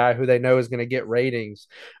bring a guy who they know is going to get ratings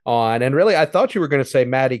on. And really, I thought you were going to say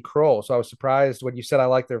Matty Kroll. So I was surprised when you said I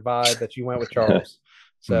like their vibe that you went with Charles.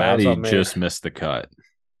 So Maddie just missed the cut.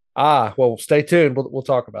 Well, stay tuned. We'll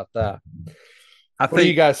talk about that. What do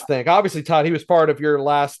you guys think? Obviously, Todd, he was part of your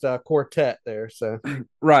last quartet there. So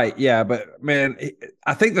right, yeah, but man,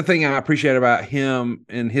 I think the thing I appreciate about him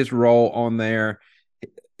and his role on there,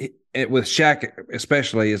 with Shaq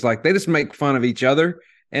especially, is like they just make fun of each other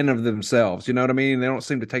and of themselves. You know what I mean? They don't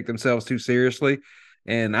seem to take themselves too seriously,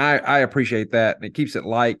 and I appreciate that. And it keeps it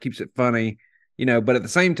light, keeps it funny, you know. But at the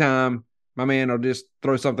same time, my man will just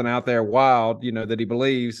throw something out there wild, you know, that he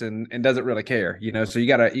believes and doesn't really care, you know. So you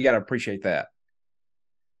gotta appreciate that.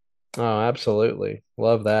 Oh, absolutely.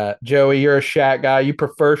 Love that. Joey, you're a Shaq guy. You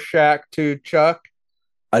prefer Shaq to Chuck?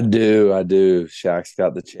 I do. Shaq's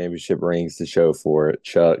got the championship rings to show for it.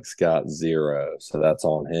 Chuck's got 0, so that's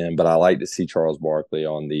on him. But I like to see Charles Barkley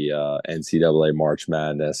on the NCAA March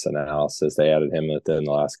Madness analysis. They added him within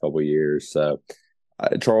the last couple of years. So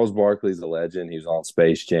Charles Barkley's a legend. He was on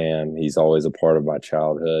Space Jam. He's always a part of my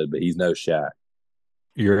childhood, but he's no Shaq.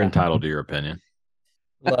 You're entitled to your opinion.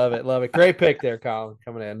 Love it. Love it. Great pick there, Colin,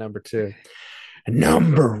 coming in at number 2.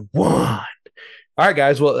 Number 1. All right,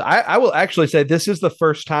 guys. Well, I will actually say this is the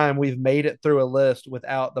first time we've made it through a list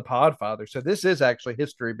without the Podfather. So this is actually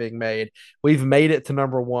history being made. We've made it to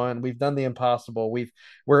number 1. We've done the impossible.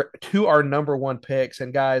 We're to our number 1 picks.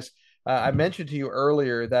 And guys, I mentioned to you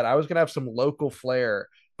earlier that I was going to have some local flair,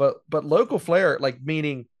 but local flair, like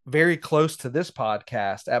meaning very close to this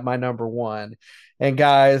podcast at my number 1. And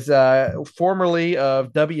guys, formerly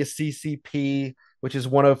of WCCP, which is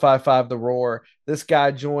 105.5 The Roar, this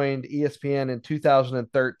guy joined ESPN in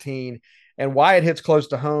 2013. And why it hits close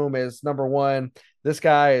to home is, number 1, this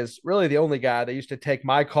guy is really the only guy that used to take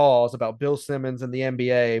my calls about Bill Simmons and the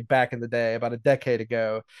NBA back in the day, about a decade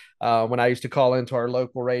ago, when I used to call into our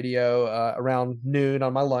local radio around noon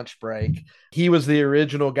on my lunch break. He was the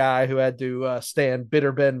original guy who had to stand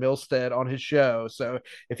Bitter Ben Milstead on his show. So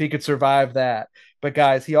if he could survive that. But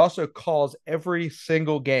guys, he also calls every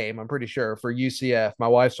single game, I'm pretty sure, for UCF, my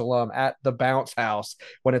wife's alum, at the Bounce House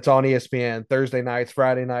when it's on ESPN, Thursday nights,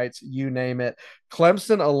 Friday nights, you name it.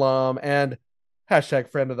 Clemson alum and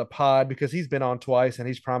hashtag friend of the pod, because he's been on twice and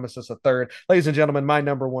he's promised us a third. Ladies and gentlemen, my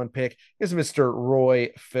number 1 pick is Mr.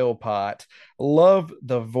 Roy Philpott. Love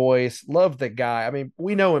the voice, love the guy. I mean,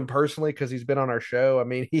 we know him personally because he's been on our show. I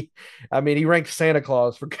mean, he ranked Santa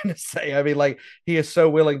Claus, for goodness sake. I mean, like, he is so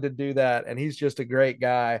willing to do that, and he's just a great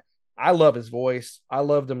guy. I love his voice. I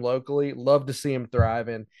loved him locally. Love to see him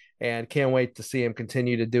thriving, and can't wait to see him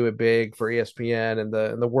continue to do it big for ESPN and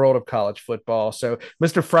the world of college football. So,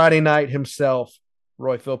 Mr. Friday Night himself,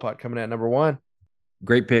 Roy Philpott, coming in at number one.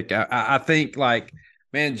 Great pick. I think, like,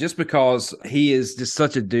 man, just because he is just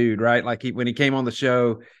such a dude, right? Like, when he came on the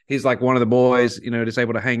show, he's like one of the boys, just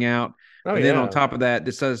able to hang out. Oh, and then on top of that,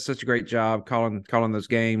 just does such a great job calling those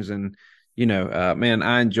games. And, man,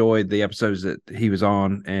 I enjoyed the episodes that he was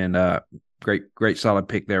on, and great solid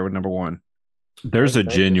pick there with number one. There's a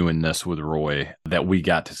genuineness with Roy that we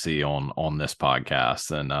got to see on this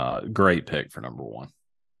podcast, and great pick for number one.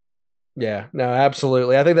 Yeah, no,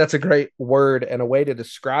 absolutely. I think that's a great word and a way to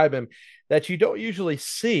describe him that you don't usually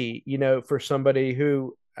see, for somebody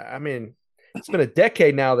who, I mean, it's been a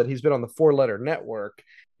decade now that he's been on the 4-letter network,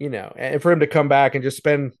 and for him to come back and just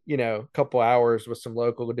spend, a couple hours with some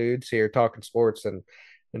local dudes here talking sports and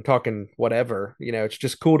talking whatever, it's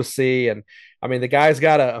just cool to see. And I mean, the guy's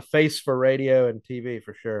got a face for radio and TV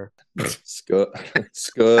for sure. It's good. It's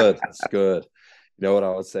good. It's good. You know what I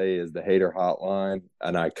would say is the Hater Hotline,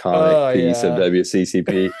 an iconic piece of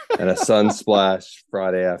WCCP, and a Sunsplash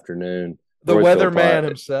Friday afternoon. The weatherman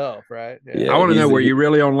himself, right? Yeah. I want to know, were you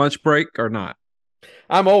really on lunch break or not?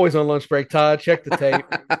 I'm always on lunch break, Todd. Check the tape.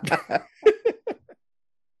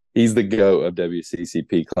 He's the GOAT of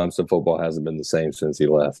WCCP. Clemson football hasn't been the same since he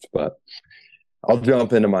left, but I'll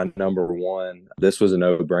jump into my number one. This was a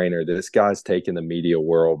no-brainer. This guy's taken the media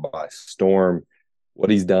world by storm. What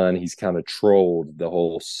he's done, he's kind of trolled the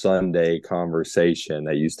whole Sunday conversation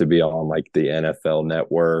that used to be on like the NFL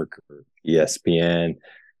Network or ESPN.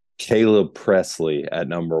 Caleb Presley at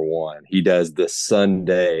number one. He does the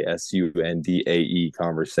Sunday SUNDAE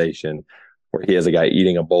conversation where he has a guy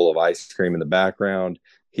eating a bowl of ice cream in the background.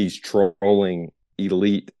 He's trolling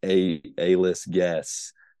elite A-list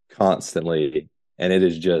guests constantly. And it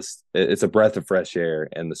is just, it's a breath of fresh air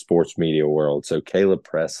in the sports media world. So Caleb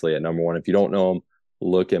Presley at number one. If you don't know him,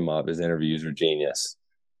 look him up. His interviews are genius.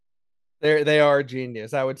 They are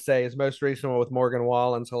genius. I would say his most recent one with Morgan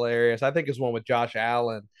Wallen's hilarious. I think his one with Josh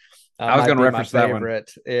Allen. I was going to reference that one.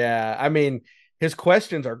 Yeah. I mean, his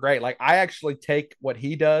questions are great. Like, I actually take what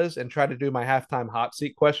he does and try to do my halftime hot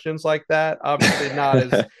seat questions like that. Obviously I'm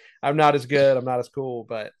not as good. I'm not as cool,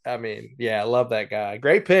 but I mean, yeah, I love that guy.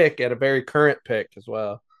 Great pick and a very current pick as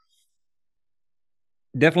well.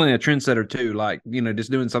 Definitely a trendsetter too. Like,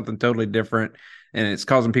 just doing something totally different, and it's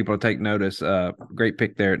causing people to take notice. Great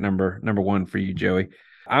pick there at number one for you, Joey.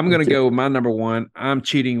 I'm going to go with my number one. I'm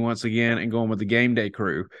cheating once again and going with the Game Day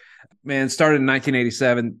Crew. Man, started in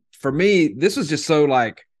 1987. For me, this was just so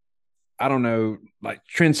like, I don't know, like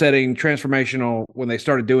trend-setting, transformational when they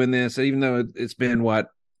started doing this, even though it's been what,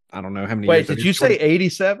 I don't know how many years. Wait, did you say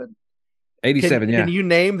 87? 87, yeah. Can you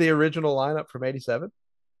name the original lineup from 87?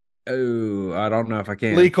 Oh, I don't know if I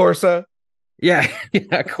can. Lee Corso. Yeah,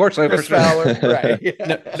 Corso. Chris Fowler. Right.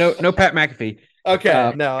 Yeah. No Pat McAfee.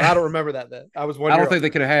 Okay, no, I don't remember that then. I was wondering. I don't think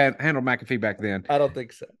they could have handled McAfee back then. I don't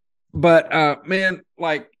think so. But man,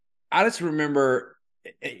 like, I just remember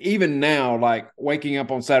even now, like waking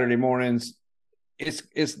up on Saturday mornings, it's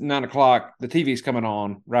 9:00. The TV's coming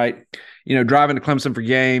on, right? Driving to Clemson for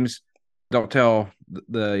games. Don't tell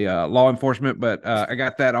the law enforcement, but I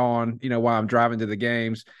got that on, while I'm driving to the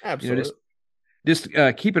games. Absolutely. Just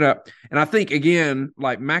keep it up. And I think, again,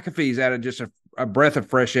 like McAfee's added just a breath of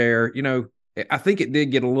fresh air. I think it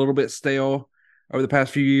did get a little bit stale over the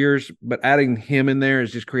past few years, but adding him in there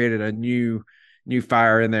has just created a new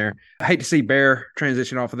fire in there. I hate to see Bear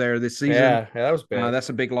transition off of there this season. Yeah, that was bad. That's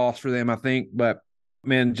a big loss for them, I think. But,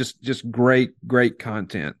 man, just great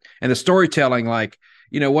content. And the storytelling, like,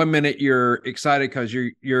 one minute you're excited because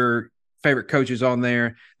your favorite coach is on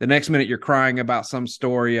there. The next minute you're crying about some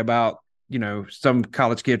story about, some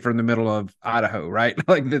college kid from the middle of Idaho, right?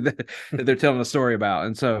 Like that they're telling a story about.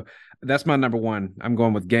 And so that's my number one. I'm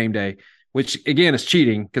going with Game Day, which again is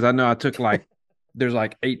cheating because I know I took there's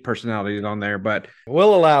 8 personalities on there, but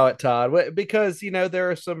we'll allow it, Todd, because,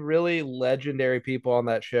 there are some really legendary people on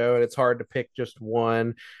that show and it's hard to pick just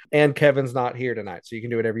one. And Kevin's not here tonight, so you can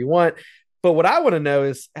do whatever you want. But what I want to know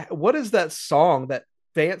is, what is that song, that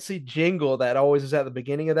fancy jingle that always is at the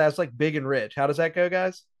beginning of that? It's like Big and Rich. How does that go,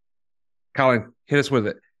 guys? Colin, hit us with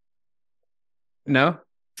it. No?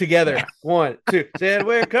 Together. 1, 2. Said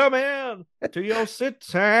we're coming to your city.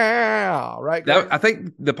 Right? I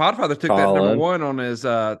think the Podfather took that number one on his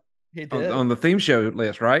he did. On the theme show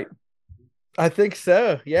list, right? I think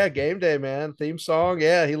so. Yeah, Game Day, man. Theme song.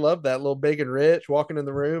 Yeah, he loved that little Big and Rich walking in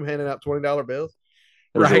the room, handing out $20 bills.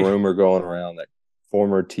 There's a rumor going around that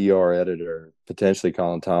former TR editor, potentially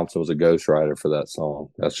Colin Thompson, was a ghostwriter for that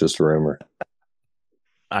song. That's just a rumor.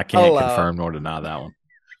 I can't Allow confirm it. nor deny that one.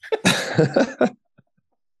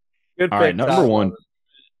 Good All pick, right, Todd.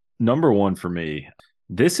 number one for me.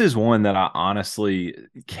 This is one that I honestly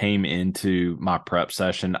came into my prep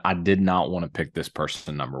session. I did not want to pick this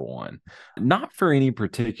person number one, not for any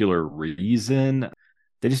particular reason.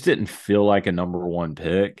 They just didn't feel like a number one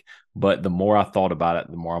pick. But the more I thought about it,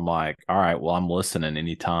 the more I'm like, all right, well, I'm listening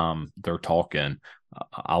anytime they're talking.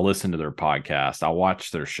 I listen to their podcast. I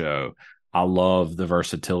watch their show. I love the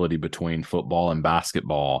versatility between football and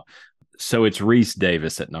basketball. So it's Reese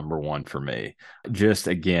Davis at number one for me. Just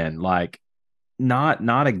again, like not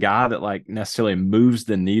a guy that like necessarily moves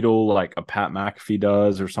the needle like a Pat McAfee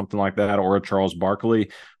does or something like that, or a Charles Barkley,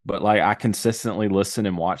 but like I consistently listen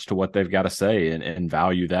and watch to what they've got to say and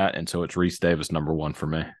value that. And so it's Reese Davis number one for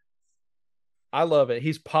me. I love it.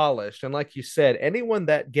 He's polished. And like you said, anyone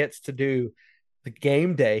that gets to do the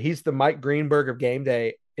game day, he's the Mike Greenberg of game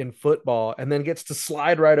day in football, and then gets to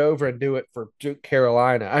slide right over and do it for Duke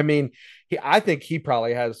Carolina. I mean, I think he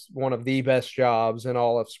probably has one of the best jobs in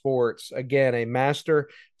all of sports. Again, a master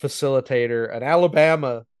facilitator, an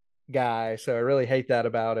Alabama guy. So I really hate that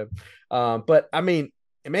about him. But I mean,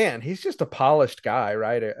 man, he's just a polished guy,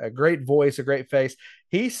 right? A great voice, a great face.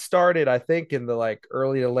 He started, I think, in the like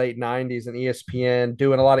early to late 90s in ESPN,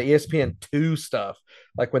 doing a lot of ESPN2 stuff,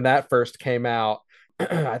 like when that first came out.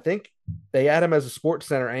 I think they had him as a Sports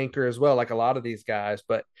Center anchor as well, like a lot of these guys.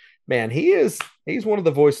 But man, he's one of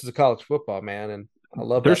the voices of college football, man. And I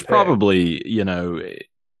love There's that pick. probably,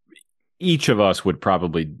 each of us would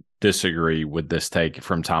probably disagree with this take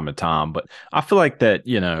from time to time, but I feel like that,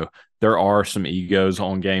 there are some egos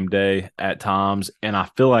on game day at times. And I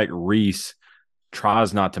feel like Reese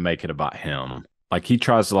tries not to make it about him. Like he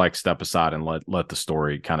tries to like step aside and let the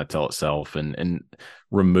story kind of tell itself and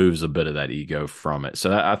removes a bit of that ego from it.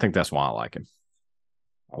 So I think that's why I like him.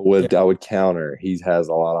 I would counter. He has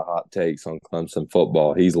a lot of hot takes on Clemson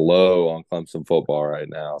football. He's low on Clemson football right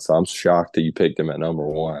now. So I'm shocked that you picked him at number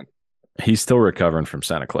one. He's still recovering from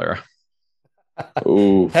Santa Clara.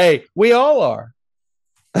 Ooh. Hey, we all are.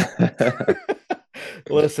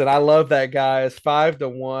 Listen, I love that guy. It's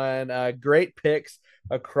 5-1. Great picks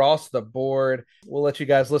across the board. We'll let you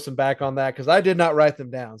guys listen back on that because I did not write them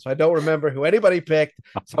down. So I don't remember who anybody picked.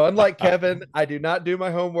 So unlike Kevin, I do not do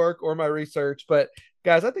my homework or my research. But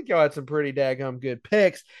guys, I think y'all had some pretty daggum good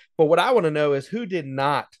picks. But what I want to know is who did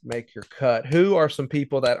not make your cut? Who are some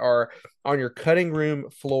people that are on your cutting room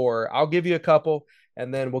floor? I'll give you a couple,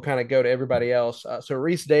 and then we'll kind of go to everybody else. So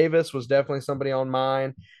Reese Davis was definitely somebody on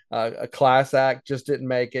mine. A class act, just didn't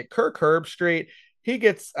make it. Kirk Herbstreit,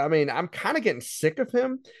 I'm kind of getting sick of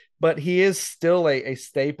him, but he is still a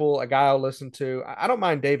staple, a guy I'll listen to. I don't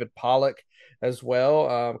mind David Pollock as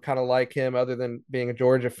well. Kind of like him, other than being a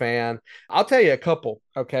Georgia fan. I'll tell you a couple.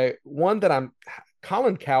 Okay. One that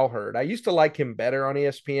Colin Cowherd. I used to like him better on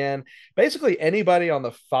ESPN. Basically, anybody on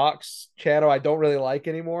the Fox channel, I don't really like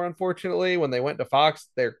anymore, unfortunately. When they went to Fox,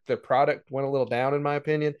 their product went a little down, in my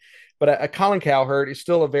opinion. But a Colin Cowherd is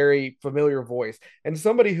still a very familiar voice. And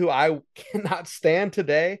somebody who I cannot stand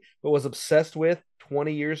today, but was obsessed with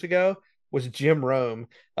 20 years ago, was Jim Rome.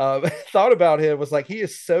 Thought about him, was like, he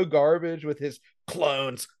is so garbage with his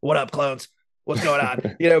clones. What up, clones? What's going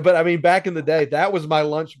on? But I mean, back in the day, that was my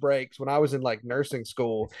lunch breaks when I was in like nursing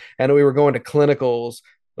school and we were going to clinicals.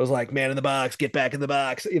 It was like, man in the box, get back in the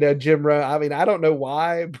box. Jim Rome. I mean, I don't know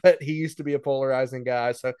why, but he used to be a polarizing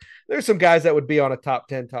guy. So there's some guys that would be on a top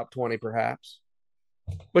 10, top 20, perhaps.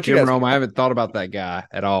 But Jim Rome, I haven't thought about that guy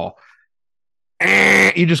at all.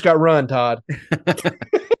 You just got run, Todd.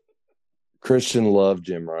 Christian loved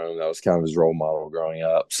Jim Rome. That was kind of his role model growing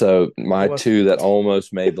up. So my two that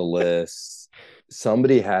almost made the list,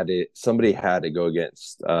 somebody had to go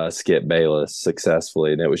against Skip Bayless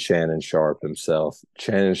successfully, and it was Shannon Sharp himself.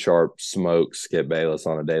 Shannon Sharp smokes Skip Bayless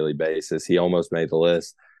on a daily basis. He almost made the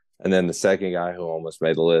list. And then the second guy who almost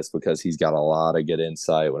made the list, because he's got a lot of good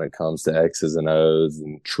insight when it comes to X's and O's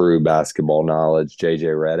and true basketball knowledge, JJ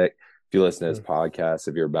Redick. If you listen to his podcast,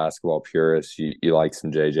 if you're a basketball purist, you like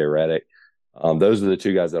some JJ Redick. Those are the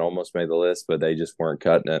two guys that almost made the list, but they just weren't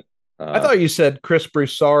cutting it. I thought you said Chris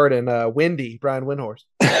Broussard and Brian Windhorst.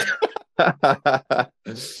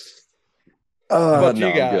 But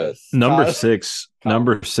you guys? Number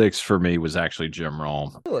six for me was actually Jim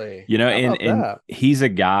Rome. Really? And he's a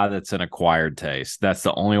guy that's an acquired taste. That's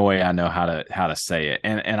the only way I know how to say it.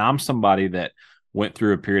 And I'm somebody that went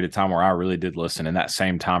through a period of time where I really did listen in that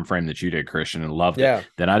same time frame that you did, Christian, and loved it.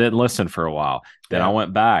 Then I didn't listen for a while. Then I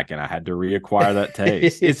went back and I had to reacquire that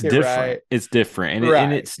taste. It's different. Right. It's different.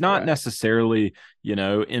 And it's not necessarily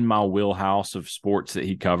in my wheelhouse of sports that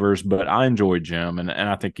he covers, but I enjoy Jim, and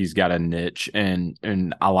I think he's got a niche,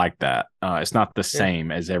 and I like that. It's not the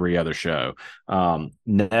same as every other show.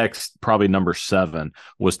 Next, probably number 7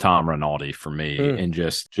 was Tom Rinaldi for me, and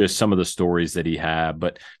just some of the stories that he had.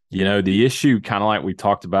 But the issue, kind of like we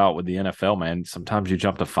talked about with the NFL, man, sometimes you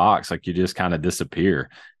jump to Fox, like you just kind of disappear.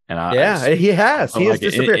 And he has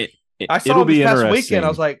disappeared. I saw him this past weekend. I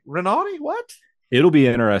was like, Rinaldi, what? It'll be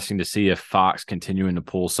interesting to see if Fox continuing to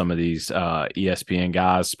pull some of these ESPN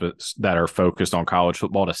guys that are focused on college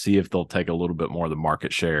football to see if they'll take a little bit more of the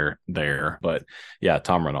market share there. But yeah,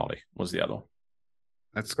 Tom Rinaldi was the other one.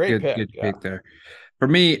 That's great. Good pick there. For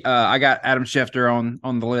me, I got Adam Schefter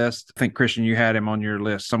on the list. I think, Christian, you had him on your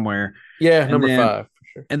list somewhere. Yeah, number 5. For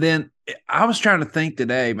sure. And then I was trying to think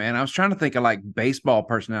today, man. I was trying to think of like baseball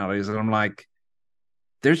personalities, and I'm like,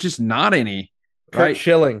 there's just not any. Kurt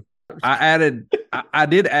Schilling. I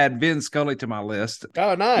did add Vin Scully to my list.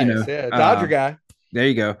 Oh, nice. Yeah, Dodger guy. There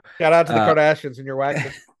you go. Shout out to the Kardashians and your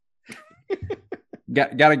waxing.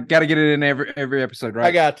 Gotta get it in every episode, right?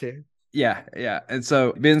 I got to. Yeah. And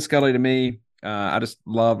so Vin Scully, to me, I just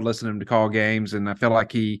love listening to call games, and I feel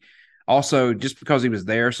like he also, just because he was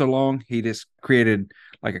there so long, he just created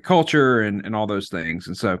like a culture and all those things.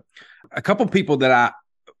 And so a couple people that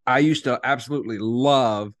I used to absolutely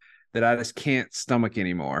love that I just can't stomach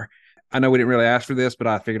anymore. I know we didn't really ask for this, but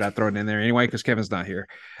I figured I'd throw it in there anyway because Kevin's not here.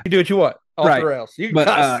 You do what you want. Off the rails.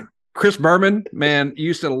 But Chris Berman, man,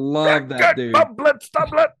 used to love that dude. Stop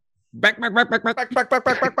it. Back.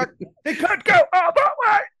 He could go all that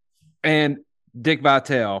way. And Dick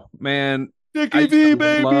Vitale, man. Dickie V,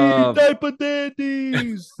 baby, diaper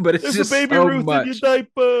dandies. But it's just a baby so Ruth much. in your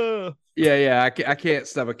diaper. Yeah, I can't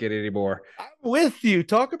stomach it anymore. I'm with you.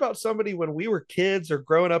 Talk about somebody when we were kids or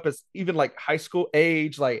growing up as even like high school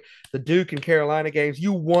age, like the Duke and Carolina games.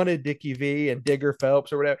 You wanted Dickie V and Digger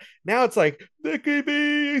Phelps or whatever. Now it's like Dickie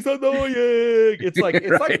V is annoying. It's like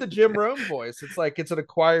it's like the Jim Rome voice. It's like it's an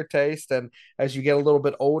acquired taste, and as you get a little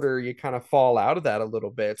bit older, you kind of fall out of that a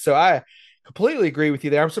little bit. So I completely agree with you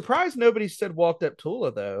there. I'm surprised nobody said Walt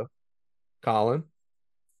Deptula though. Colin,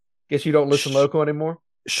 guess you don't listen local anymore.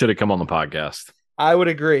 Should have come on the podcast. I would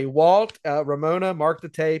agree. Walt, Ramona, mark the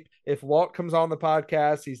tape. If Walt comes on the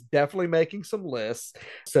podcast, he's definitely making some lists.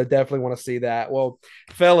 So definitely want to see that. Well,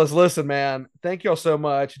 fellas, listen, man, thank you all so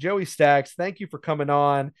much. Joey Staxx, thank you for coming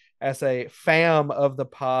on as a fam of the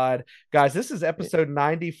pod. Guys, this is episode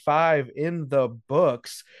 95 in the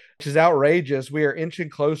books, which is outrageous. We are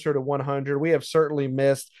inching closer to 100. We have certainly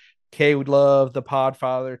missed K would love the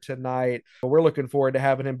Podfather tonight. We're looking forward to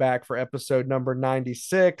having him back for episode number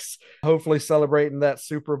 96, hopefully celebrating that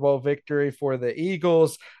Super Bowl victory for the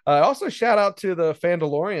Eagles. Also, shout out to the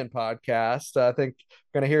Fandalorian podcast. I think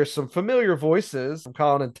we're going to hear some familiar voices from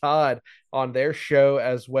Colin and Todd on their show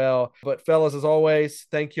as well. But fellas, as always,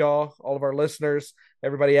 thank y'all, all of our listeners,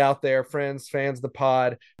 everybody out there, friends, fans of the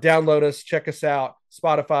pod. Download us, check us out,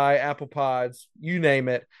 Spotify, Apple Pods, you name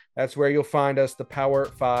it. That's where you'll find us, the Power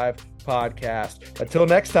 5 podcast. Until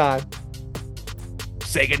next time,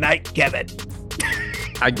 say goodnight, Kevin.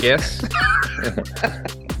 I guess.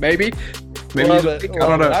 Maybe. Love it. I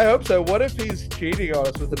don't know. I hope so. What if he's cheating on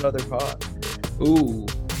us with another pod? Ooh.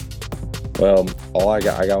 Well, I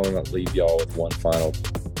want to leave y'all with one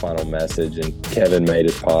final message, and Kevin made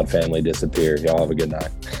his pod family disappear. Y'all have a good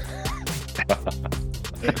night.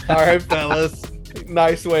 All right, fellas.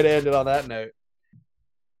 Nice way to end it on that note.